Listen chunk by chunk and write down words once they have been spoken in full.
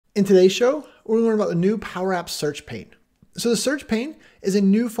In today's show, we're going to learn about the new PowerApps Search Pane. So the Search Pane is a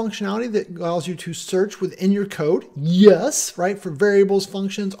new functionality that allows you to search within your code. Yes, right, for variables,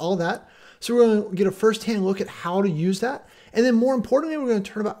 functions, all that. So we're going to get a first-hand look at how to use that. And then more importantly, we're going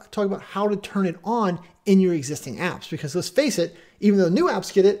to talk about how to turn it on in your existing apps. Because let's face it, even though new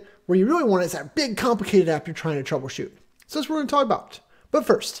apps get it, where you really want it is that big, complicated app you're trying to troubleshoot. So that's what we're going to talk about. But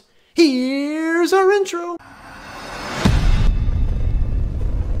first, here's our intro.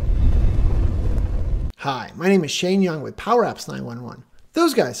 Hi, my name is Shane Young with PowerApps 911.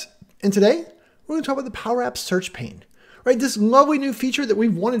 Those guys. And today, we're going to talk about the PowerApps Search Pane. Right, this lovely new feature that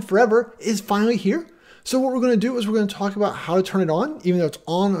we've wanted forever is finally here. So what we're going to do is we're going to talk about how to turn it on, even though it's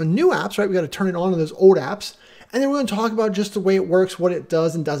on new apps, right? We got to turn it on those old apps. And then we're going to talk about just the way it works, what it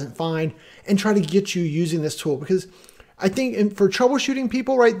does and doesn't find, and try to get you using this tool. Because I think for troubleshooting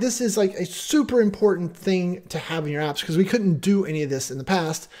people, right, this is like a super important thing to have in your apps because we couldn't do any of this in the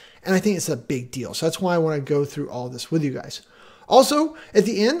past. And I think it's a big deal. So that's why I want to go through all this with you guys. Also, at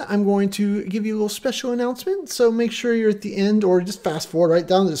the end, I'm going to give you a little special announcement. So make sure you're at the end or just fast forward right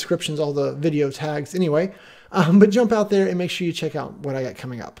down the descriptions, all the video tags anyway. But jump out there and make sure you check out what I got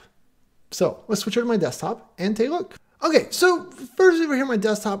coming up. So let's switch over to my desktop and take a look. Okay, so first over here on my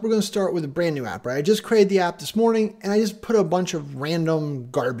desktop, we're going to start with a brand new app, right? I just created the app this morning and I just put a bunch of random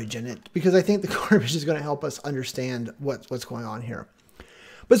garbage in it because I think the garbage is going to help us understand what's going on here.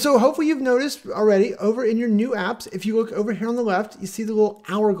 But so hopefully you've noticed already over in your new apps, if you look over here on the left, you see the little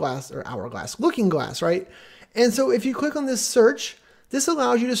looking glass, right? And so if you click on this search, this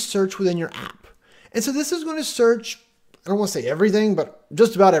allows you to search within your app. And so this is going to search, I don't want to say everything, but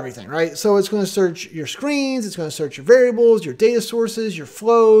just about everything, right? So it's going to search your screens, it's going to search your variables, your data sources, your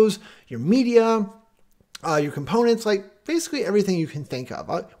flows, your media, your components, like basically everything you can think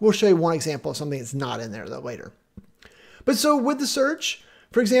of. We'll show you one example of something that's not in there though later. But so with the search,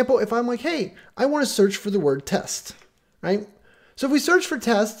 for example, if I'm like, hey, I want to search for the word test, right? So if we search for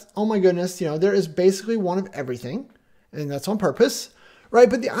test, oh my goodness, there is basically one of everything, and that's on purpose, right?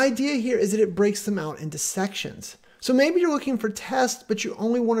 But the idea here is that it breaks them out into sections. So maybe you're looking for test, but you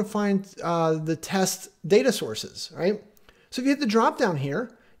only want to find the test data sources, right? So if you hit the drop down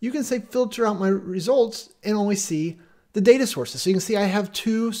here, you can say filter out my results and only see the data sources. So you can see I have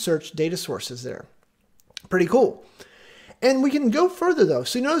 2 search data sources there. Pretty cool. And we can go further though.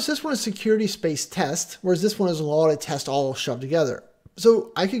 So you notice this one is security space test, whereas this one is law to test all shoved together.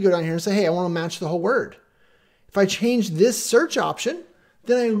 So I could go down here and say, hey, I want to match the whole word. If I change this search option,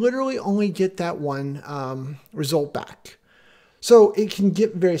 then I literally only get that one result back. So it can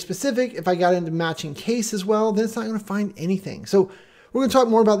get very specific. If I got into matching case as well, then it's not going to find anything. So we're going to talk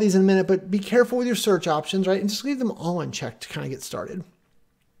more about these in a minute, but be careful with your search options, right? And just leave them all unchecked to kind of get started.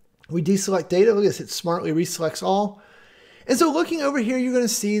 We deselect data. Look at this. It smartly reselects all. And so looking over here, you're going to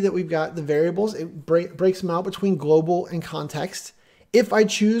see that we've got the variables. It breaks them out between global and context. If I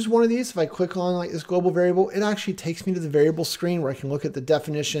choose one of these, if I click on like this global variable, it actually takes me to the variable screen where I can look at the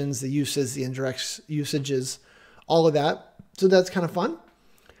definitions, the uses, the indirect usages, all of that. So that's kind of fun.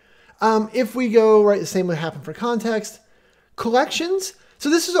 If we go, right, the same would happen for context. Collections. So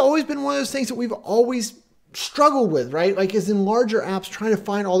this has always been one of those things that we've always struggled with, right? Like as in larger apps, trying to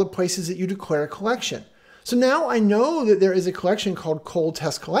find all the places that you declare a collection. So now I know that there is a collection called cold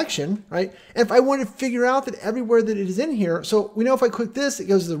test collection, right? And if I want to figure out that everywhere that it is in here, so we know if I click this, it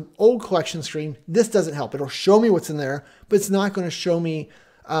goes to the old collection screen. This doesn't help. It'll show me what's in there, but it's not going to show me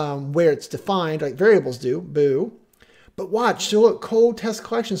where it's defined like variables do, boo. But watch, so look, cold test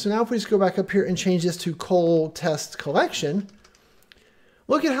collection. So now if we just go back up here and change this to cold test collection,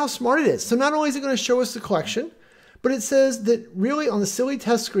 look at how smart it is. So not only is it going to show us the collection, but it says that really on the silly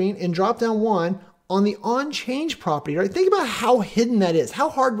test screen in drop down 1, on the onChange property, right? Think about how hidden that is. How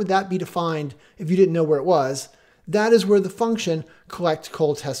hard would that be to find if you didn't know where it was? That is where the function collect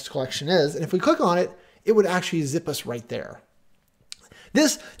cold test collection is. And if we click on it, it would actually zip us right there.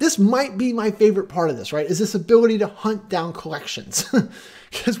 This might be my favorite part of this, right? Is this ability to hunt down collections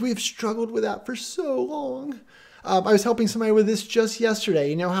because we've struggled with that for so long. I was helping somebody with this just yesterday.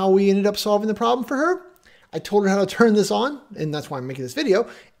 You know how we ended up solving the problem for her? I told her how to turn this on, and that's why I'm making this video.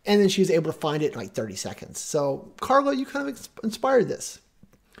 And then she was able to find it in like 30 seconds. So Carla, you kind of inspired this.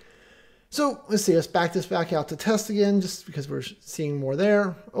 So let's see, let's back this back out to test again, just because we're seeing more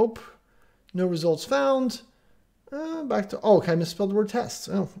there. Oh, no results found. Back to, oh, okay, I misspelled the word test.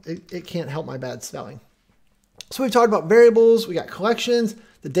 Oh, it can't help my bad spelling. So we've talked about variables, we got collections,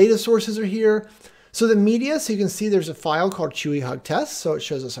 the data sources are here. So the media, so you can see there's a file called Chewy Hug Test. So it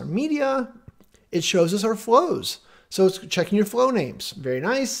shows us our media, it shows us our flows. So it's checking your flow names. Very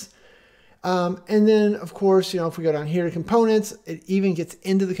nice. And then of course, if we go down here to components, it even gets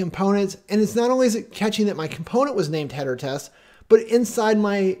into the components. And it's not only is it catching that my component was named header test, but inside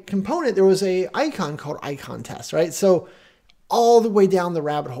my component, there was a icon called icon test, right? So all the way down the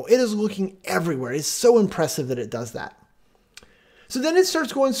rabbit hole, it is looking everywhere. It's so impressive that it does that. So then it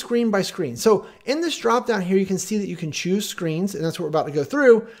starts going screen by screen. So in this drop down here, you can see that you can choose screens, and that's what we're about to go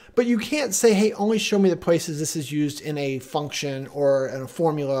through, but you can't say, hey, only show me the places this is used in a function or in a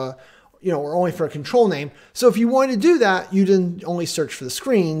formula, or only for a control name. So if you wanted to do that, you didn't only search for the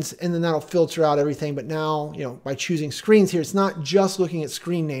screens, and then that'll filter out everything. But now, by choosing screens here, it's not just looking at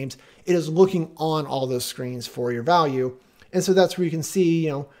screen names, it is looking on all those screens for your value. And so that's where you can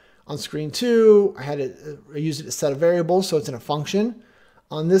see, on screen 2, I used it to set a variable, so it's in a function.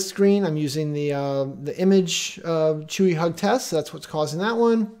 On this screen, I'm using the image Chewy hug test, so that's what's causing that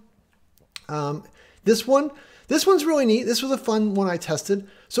one. This one's really neat. This was a fun one I tested.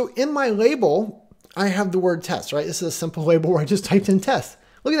 So in my label, I have the word test, right? This is a simple label where I just typed in test.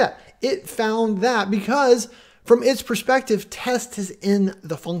 Look at that. It found that because from its perspective, test is in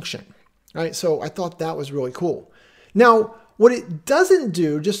the function, right? So I thought that was really cool. Now, what it doesn't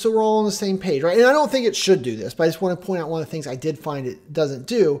do, just so we're all on the same page, right? And I don't think it should do this, but I just want to point out one of the things I did find it doesn't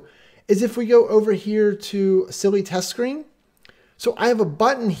do is if we go over here to a silly test screen. So I have a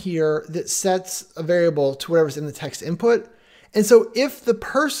button here that sets a variable to whatever's in the text input. And so if the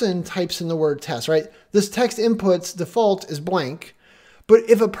person types in the word test, right? This text input's default is blank. But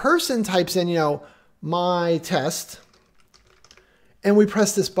if a person types in, my test, and we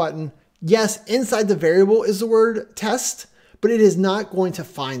press this button, yes, inside the variable is the word test, but it is not going to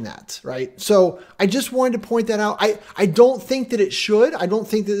find that, right? So I just wanted to point that out. I don't think that it should. I don't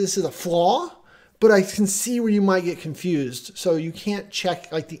think that this is a flaw, but I can see where you might get confused. So you can't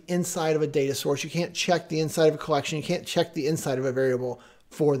check like the inside of a data source. You can't check the inside of a collection. You can't check the inside of a variable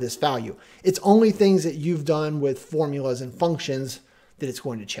for this value. It's only things that you've done with formulas and functions that it's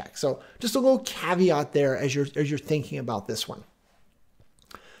going to check. So just a little caveat there as you're thinking about this one.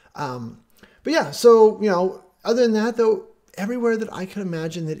 But yeah, so, other than that though, everywhere that I could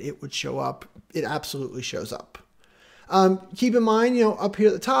imagine that it would show up, it absolutely shows up. Keep in mind, up here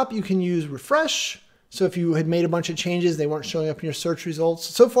at the top, you can use refresh. So if you had made a bunch of changes, they weren't showing up in your search results.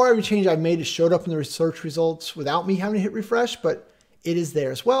 So far, every change I've made has showed up in the search results without me having to hit refresh, but it is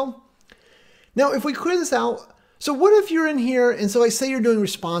there as well. Now, if we clear this out, so what if you're in here, and so like say you're doing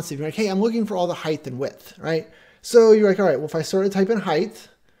responsive, you're like, hey, I'm looking for all the height and width, right? So you're like, all right, well, if I start to type in height,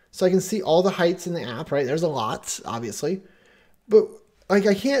 so I can see all the heights in the app, right? There's a lot, obviously. But like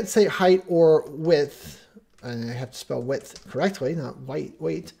I can't say height or width, and I have to spell width correctly, not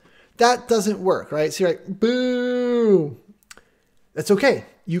weight. That doesn't work, right? So you're like, boo. That's okay.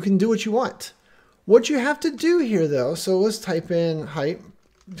 You can do what you want. What you have to do here though, so let's type in height,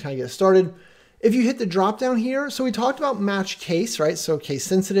 kind of get started. If you hit the drop down here, so we talked about match case, right? So case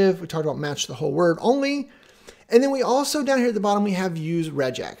sensitive, we talked about match the whole word only. And then we also down here at the bottom, we have use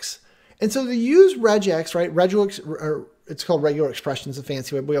regex. And so the use regex, right? It's called regular expressions, a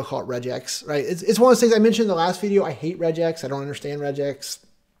fancy way, but we'll call it regex, right? It's one of those things I mentioned in the last video. I hate regex. I don't understand regex,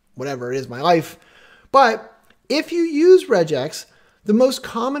 whatever it is, my life. But if you use regex, the most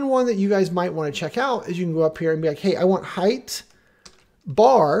common one that you guys might want to check out is you can go up here and be like, hey, I want height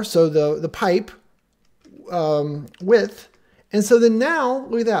bar, so the pipe width. And so then now,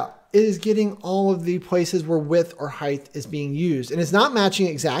 look at that. It is getting all of the places where width or height is being used. And it's not matching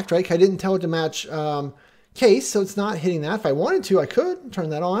exact, right? I didn't tell it to match case, so it's not hitting that. If I wanted to, I could turn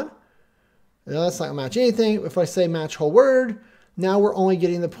that on. No, that's not gonna match anything. If I say match whole word, now we're only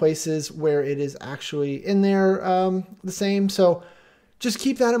getting the places where it is actually in there the same. So just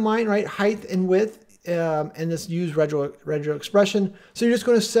keep that in mind, right? Height and width and this use regular expression. So you're just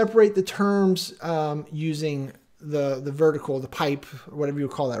going to separate the terms using the vertical, the pipe, or whatever you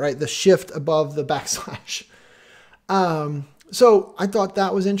call that, right? The shift above the backslash. So I thought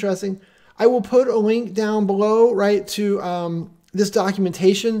that was interesting. I will put a link down below, right, to this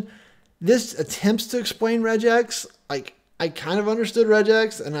documentation. This attempts to explain regex. Like, I kind of understood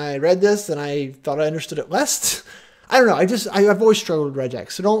regex, and I read this, and I thought I understood it less. I don't know. I've always struggled with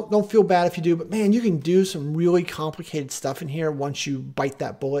regex, so don't feel bad if you do. But man, you can do some really complicated stuff in here once you bite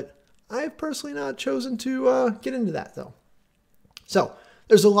that bullet. I've personally not chosen to get into that though. So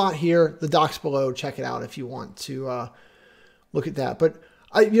there's a lot here. The doc's below. Check it out if you want to look at that. But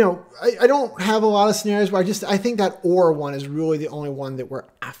I don't have a lot of scenarios where I think that or one is really the only one that we're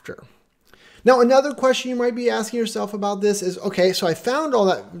after. Now, another question you might be asking yourself about this is, okay, so I found all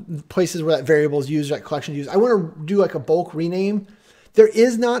that places where that variable is used, that collection is used. I want to do like a bulk rename. There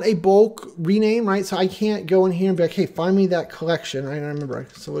is not a bulk rename, right? So I can't go in here and be like, hey, find me that collection, right? I remember,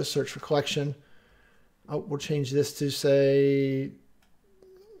 so let's search for collection. Oh, we'll change this to say,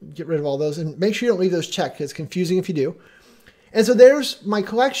 get rid of all those and make sure you don't leave those checked. It's confusing if you do. And so there's my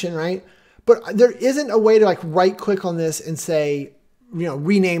collection, right? But there isn't a way to like right click on this and say,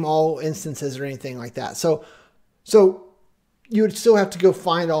 rename all instances or anything like that. So you would still have to go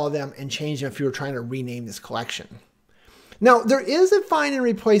find all of them and change them if you were trying to rename this collection. Now, there is a find and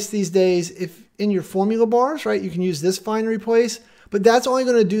replace these days. If in your formula bars, right, you can use this find and replace, but that's only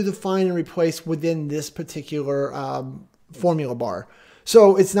going to do the find and replace within this particular formula bar.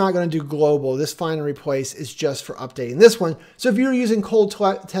 So it's not going to do global. This find and replace is just for updating this one. So if you're using cold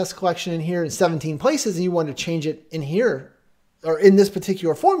test collection in here in 17 places and you want to change it in here or in this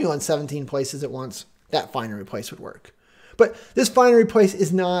particular formula in 17 places at once, that find and replace would work. But this find and replace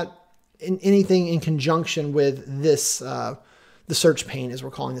is not in anything in conjunction with this, the search pane, as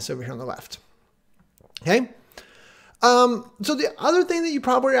we're calling this over here on the left. Okay. So the other thing that you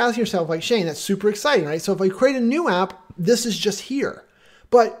probably are asking yourself, like, Shane, that's super exciting, right? So if I create a new app, this is just here.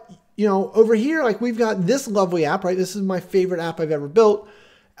 But, over here, like we've got this lovely app, right? This is my favorite app I've ever built.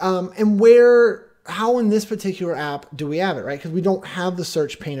 And how in this particular app do we have it, right? Because we don't have the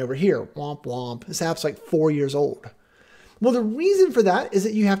search pane over here. Womp, womp. This app's like 4 years old. Well, the reason for that is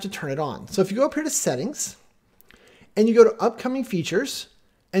that you have to turn it on. So if you go up here to settings and you go to upcoming features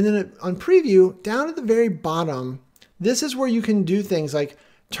and then on preview down at the very bottom, this is where you can do things like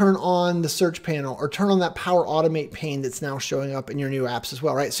turn on the search panel or turn on that Power Automate pane that's now showing up in your new apps as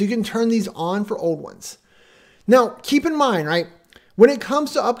well, right? So you can turn these on for old ones. Now, keep in mind, right, when it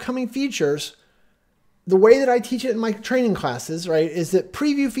comes to upcoming features, the way that I teach it in my training classes, right, is that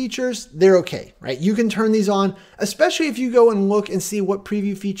preview features, they're okay, right? You can turn these on, especially if you go and look and see what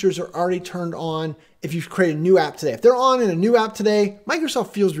preview features are already turned on if you've created a new app today. If they're on in a new app today, Microsoft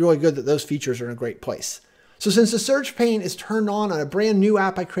feels really good that those features are in a great place. So since the search pane is turned on a brand new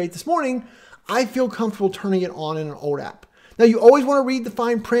app I created this morning, I feel comfortable turning it on in an old app. Now, you always want to read the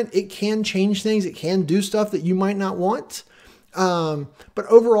fine print. It can change things. It can do stuff that you might not want. But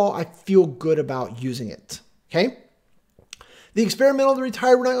overall, I feel good about using it. Okay. The experimental, the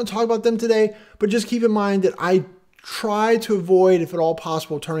retired, we're not going to talk about them today, but just keep in mind that I try to avoid, if at all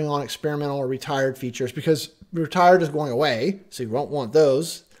possible, turning on experimental or retired features because retired is going away. So you won't want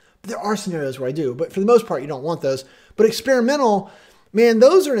those. But there are scenarios where I do, but for the most part, you don't want those. But experimental, man,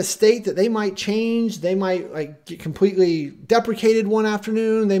 those are in a state that they might change. They might like get completely deprecated one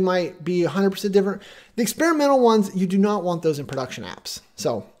afternoon. They might be 100% different. The experimental ones, you do not want those in production apps.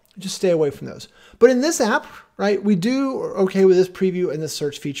 So just stay away from those. But in this app, right, we do okay with this preview and this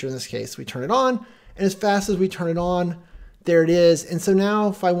search feature in this case. We turn it on, and as fast as we turn it on, there it is. And so now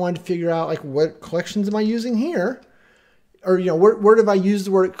if I wanted to figure out like what collections am I using here, or where did I use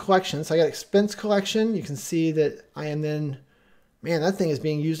the word collection? So I got expense collection. You can see that I am then, man, that thing is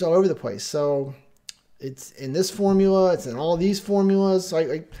being used all over the place. So it's in this formula, it's in all these formulas.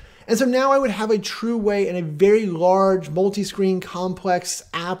 So and so now I would have a true way in a very large, multi-screen, complex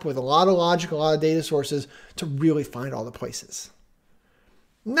app with a lot of logic, a lot of data sources to really find all the places.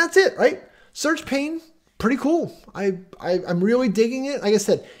 And that's it, right? Search pane, pretty cool. I'm really digging it. Like I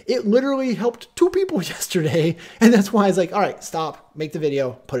said, it literally helped 2 people yesterday. And that's why I was like, all right, stop, make the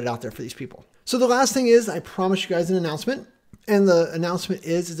video, put it out there for these people. So the last thing is I promised you guys an announcement. And the announcement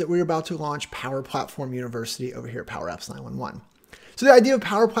is that we're about to launch Power Platform University over here at PowerApps 911. So the idea of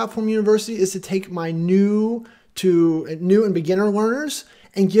Power Platform University is to take my new and beginner learners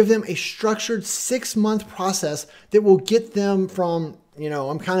and give them a structured 6-month process that will get them from,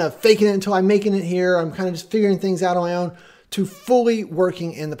 I'm kind of faking it until I'm making it here. I'm kind of just figuring things out on my own to fully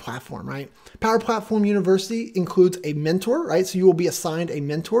working in the platform, right? Power Platform University includes a mentor, right? So you will be assigned a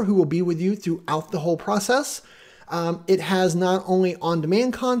mentor who will be with you throughout the whole process. It has not only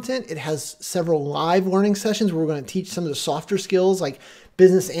on-demand content, it has several live learning sessions where we're going to teach some of the softer skills like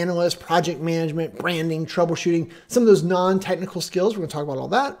business analyst, project management, branding, troubleshooting, some of those non-technical skills. We're going to talk about all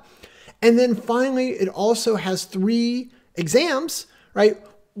that. And then finally, it also has 3 exams, right?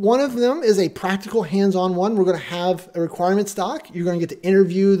 One of them is a practical hands-on one. We're going to have a requirements doc. You're going to get to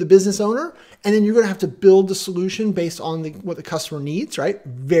interview the business owner, and then you're going to have to build the solution based on what the customer needs, right?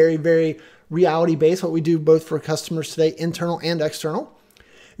 Very, very reality-based, what we do both for customers today, internal and external.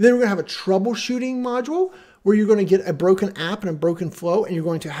 Then we're going to have a troubleshooting module where you're going to get a broken app and a broken flow, and you're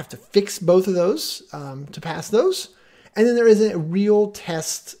going to have to fix both of those to pass those. And then there is a real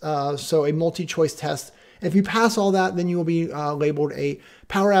test, so a multi-choice test. And if you pass all that, then you will be labeled a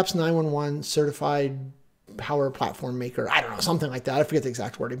PowerApps 911 certified Power Platform Maker. I don't know, something like that. I forget the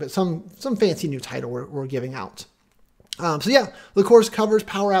exact wording, but some fancy new title we're giving out. So yeah, the course covers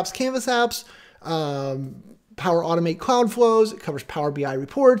Power Apps Canvas apps, Power Automate Cloud Flows, it covers Power BI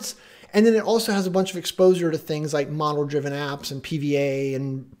reports, and then it also has a bunch of exposure to things like model-driven apps and PVA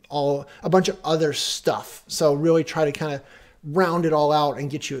and a bunch of other stuff. So really try to kind of round it all out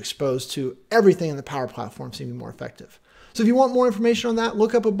and get you exposed to everything in the Power Platform so you can be more effective. So if you want more information on that,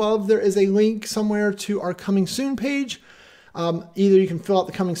 look up above. There is a link somewhere to our Coming Soon page. Either you can fill out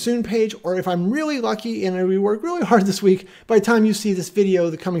the Coming Soon page, or if I'm really lucky and we work really hard this week, by the time you see this video,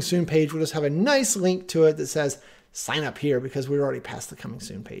 the Coming Soon page will just have a nice link to it that says sign up here, because we're already past the Coming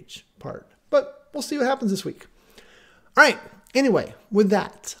Soon page part. But we'll see what happens this week. All right. Anyway, with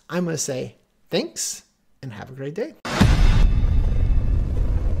that, I'm going to say thanks and have a great day.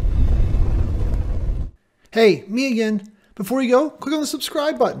 Hey, me again. Before you go, click on the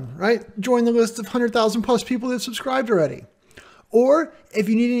subscribe button, right? Join the list of 100,000 plus people that have subscribed already. Or if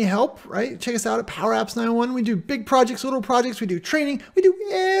you need any help, right? Check us out at PowerApps 911. We do big projects, little projects. We do training. We do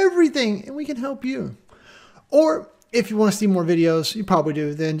everything, and we can help you. Or if you want to see more videos, you probably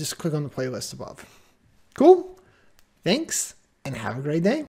do, then just click on the playlist above. Cool? Thanks, and have a great day.